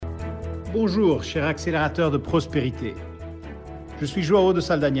Bonjour, cher accélérateur de prospérité. Je suis Joao de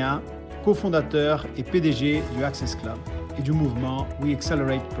Saldagna, cofondateur et PDG du Access Club et du mouvement We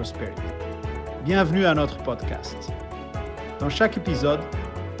Accelerate Prosperity. Bienvenue à notre podcast. Dans chaque épisode,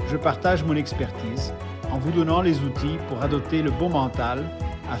 je partage mon expertise en vous donnant les outils pour adopter le bon mental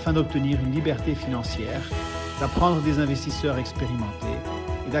afin d'obtenir une liberté financière, d'apprendre des investisseurs expérimentés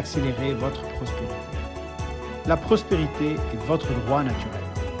et d'accélérer votre prospérité. La prospérité est votre droit naturel.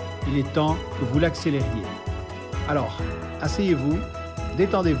 Il est temps que vous l'accélériez. Alors, asseyez-vous,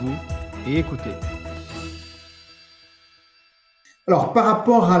 détendez-vous et écoutez. Alors, par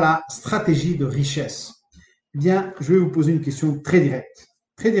rapport à la stratégie de richesse, eh bien, je vais vous poser une question très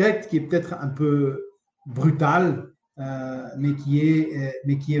directe qui est peut-être un peu brutale, mais qui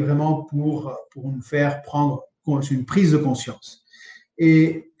est vraiment pour nous faire prendre une prise de conscience.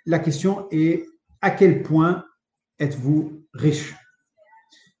 Et la question est, à quel point êtes-vous riche ?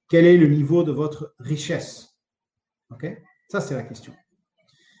 Quel est le niveau de votre richesse? Okay? Ça, c'est la question.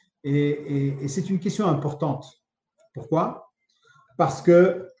 Et c'est une question importante. Pourquoi? Parce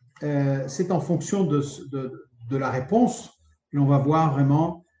que c'est en fonction de la réponse que l'on va voir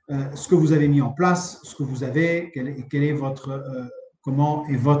vraiment ce que vous avez mis en place, ce que vous avez, quel est comment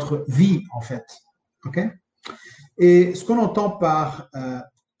est votre vie, en fait. Okay? Et ce qu'on entend par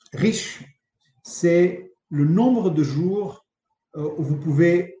riche, c'est le nombre de jours où vous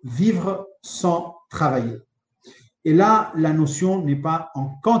pouvez vivre sans travailler. Et là, la notion n'est pas en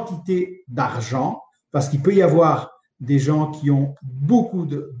quantité d'argent, parce qu'il peut y avoir des gens qui ont beaucoup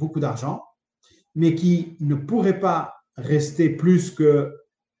d'argent, mais qui ne pourraient pas rester plus que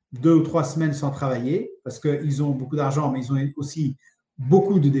 2 ou 3 semaines sans travailler, parce qu'ils ont beaucoup d'argent, mais ils ont aussi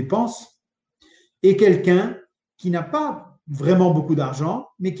beaucoup de dépenses. Et quelqu'un qui n'a pas vraiment beaucoup d'argent,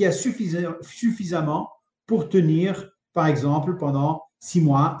 mais qui a suffisamment pour tenir, par exemple, pendant 6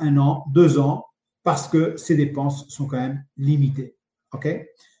 mois, 1 an, 2 ans, parce que ses dépenses sont quand même limitées. Okay?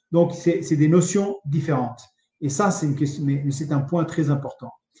 Donc, c'est des notions différentes. Et ça, c'est une question, mais c'est un point très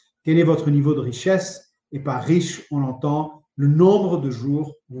important. Quel est votre niveau de richesse? Et par riche, on entend le nombre de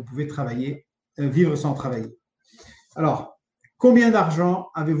jours où vous pouvez vivre sans travailler. Alors, combien d'argent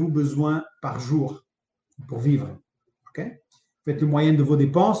avez-vous besoin par jour pour vivre? Okay? Faites le moyenne de vos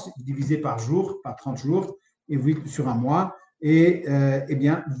dépenses, divisé par jour, par 30 jours, et vous sur un mois, et eh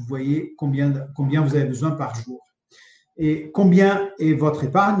bien, vous voyez combien vous avez besoin par jour. Et combien est votre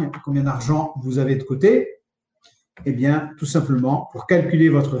épargne? Combien d'argent vous avez de côté? Eh bien, tout simplement, pour calculer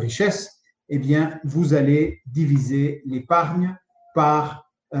votre richesse, eh bien, vous allez diviser l'épargne par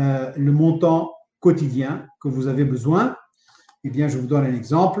le montant quotidien que vous avez besoin. Eh bien, je vous donne un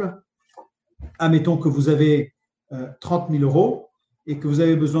exemple. Admettons que vous avez 30 000 euros et que vous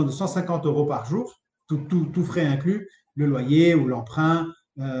avez besoin de 150 euros par jour, tout frais inclus, le loyer ou l'emprunt,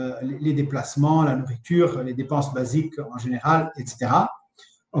 les déplacements, la nourriture, les dépenses basiques en général, etc.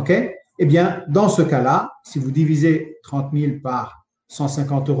 OK? Eh bien, dans ce cas-là, si vous divisez 30 000 par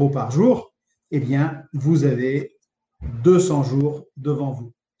 150 euros par jour, eh bien, vous avez 200 jours devant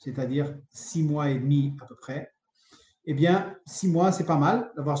vous, c'est-à-dire 6 mois et demi à peu près. Eh bien, 6 mois, c'est pas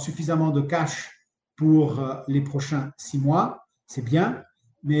mal d'avoir suffisamment de cash pour les prochains 6 mois, c'est bien,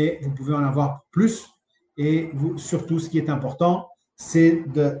 mais vous pouvez en avoir plus. Et surtout, ce qui est important, c'est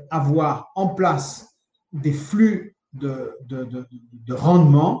d'avoir en place des flux de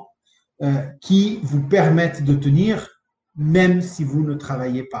rendement qui vous permettent de tenir même si vous ne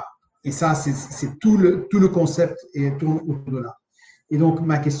travaillez pas. Et ça, c'est tout le concept et tout autour de là. Et donc,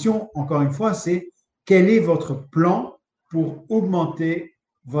 ma question, encore une fois, c'est quel est votre plan pour augmenter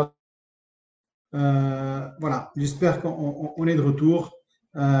votre... voilà, j'espère qu'on est de retour.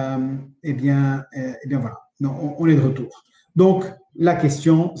 Eh bien voilà, non, on est de retour. Donc, la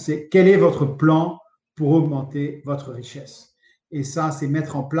question, c'est quel est votre plan pour augmenter votre richesse? Et ça, c'est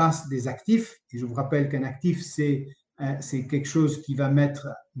mettre en place des actifs. Et je vous rappelle qu'un actif, c'est quelque chose qui va mettre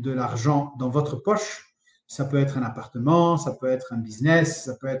de l'argent dans votre poche. Ça peut être un appartement, ça peut être un business,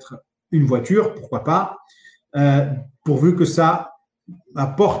 ça peut être une voiture, pourquoi pas, pourvu que ça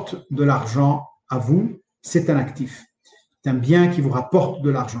apporte de l'argent à vous, c'est un actif. C'est un bien qui vous rapporte de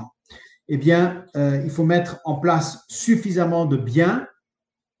l'argent. Eh bien, il faut mettre en place suffisamment de biens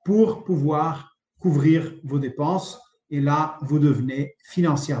pour pouvoir couvrir vos dépenses. Et là, vous devenez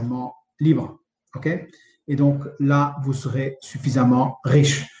financièrement libre. Okay? Et donc, là, vous serez suffisamment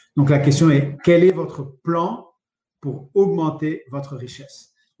riche. Donc, la question est, quel est votre plan pour augmenter votre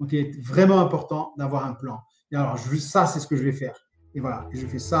richesse? Donc, il est vraiment important d'avoir un plan. Et alors, ça, c'est ce que je vais faire. Et voilà, je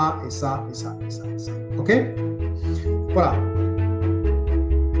fais ça, et ça, et ça, et ça, et ça. OK? Voilà.